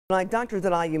Doctors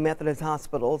at IU Methodist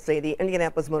Hospital say the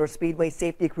Indianapolis Motor Speedway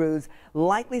safety crews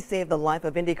likely saved the life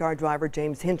of IndyCar driver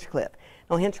James Hinchcliffe.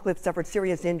 Now, Hinchcliffe suffered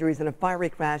serious injuries in a fiery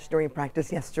crash during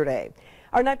practice yesterday.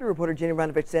 Our nightly reporter Jenny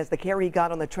Ranovich says the care he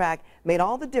got on the track made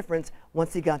all the difference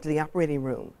once he got to the operating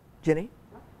room. Jenny?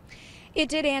 It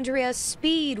did, Andrea.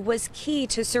 Speed was key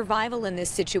to survival in this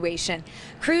situation.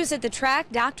 Crews at the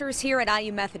track, doctors here at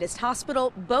IU Methodist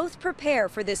Hospital both prepare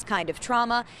for this kind of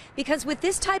trauma because with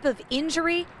this type of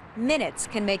injury, minutes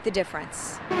can make the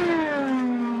difference.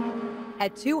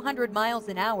 At 200 miles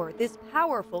an hour, this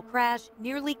powerful crash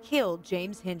nearly killed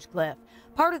James Hinchcliffe.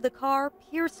 Part of the car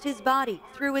pierced his body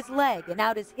through his leg and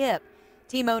out his hip.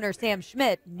 Team owner Sam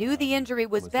Schmidt knew the injury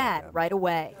was bad right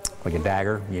away. Like a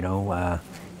dagger,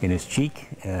 in his cheek,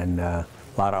 and a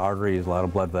lot of arteries, a lot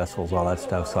of blood vessels, all that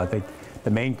stuff. So I think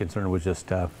the main concern was just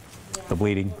the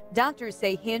bleeding. Doctors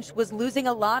say Hinch was losing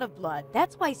a lot of blood.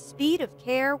 That's why speed of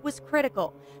care was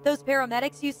critical. Those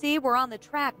paramedics you see were on the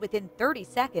track within 30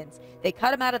 seconds. They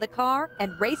cut him out of the car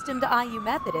and raced him to IU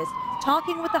Methodist,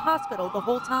 talking with the hospital the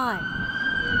whole time.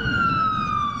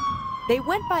 They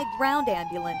went by ground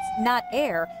ambulance, not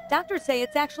air. Doctors say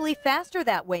it's actually faster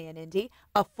that way in Indy.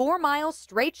 A 4-mile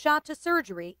straight shot to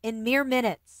surgery in mere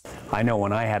minutes. I know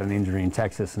when I had an injury in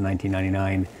Texas in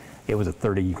 1999, it was a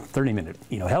 30-minute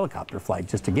helicopter flight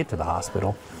just to get to the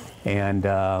hospital. And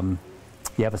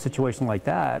you have a situation like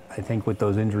that, I think with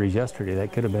those injuries yesterday,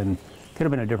 that could have been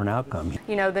a different outcome.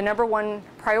 The number one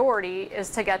priority is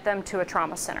to get them to a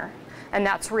trauma center. And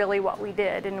that's really what we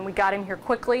did. And we got him here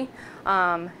quickly,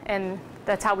 and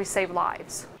that's how we saved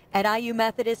lives. At IU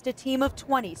Methodist, a team of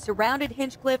 20 surrounded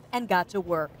Hinchcliffe and got to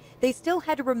work. They still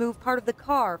had to remove part of the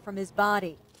car from his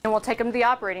body. And we'll take him to the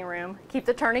operating room, keep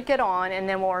the tourniquet on, and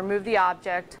then we'll remove the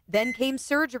object. Then came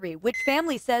surgery, which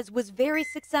family says was very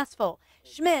successful.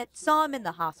 Schmidt saw him in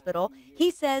the hospital.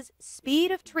 He says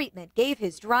speed of treatment gave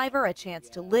his driver a chance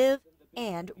to live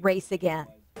and race again.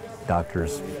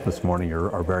 Doctors this morning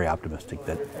are very optimistic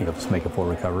that he'll just make a full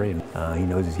recovery, and he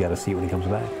knows he's got a seat when he comes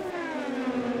back.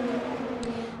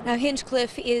 Now,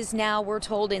 Hinchcliffe is now, we're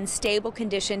told, in stable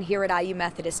condition here at IU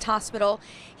Methodist Hospital.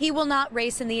 He will not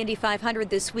race in the Indy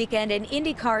 500 this weekend, and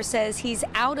IndyCar says he's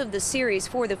out of the series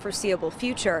for the foreseeable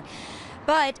future.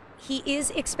 But he is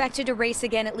expected to race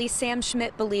again. At least Sam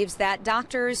Schmidt believes that.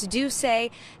 Doctors do say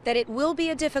that it will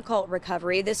be a difficult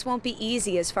recovery. This won't be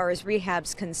easy as far as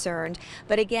rehab's concerned.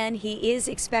 But again, he is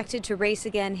expected to race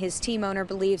again. His team owner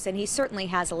believes, and he certainly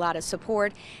has a lot of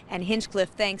support. And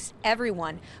Hinchcliffe thanks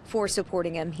everyone for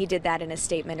supporting him. He did that in a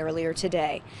statement earlier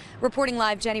today. Reporting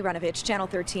live, Jenny Ranovich, Channel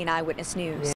 13 Eyewitness News.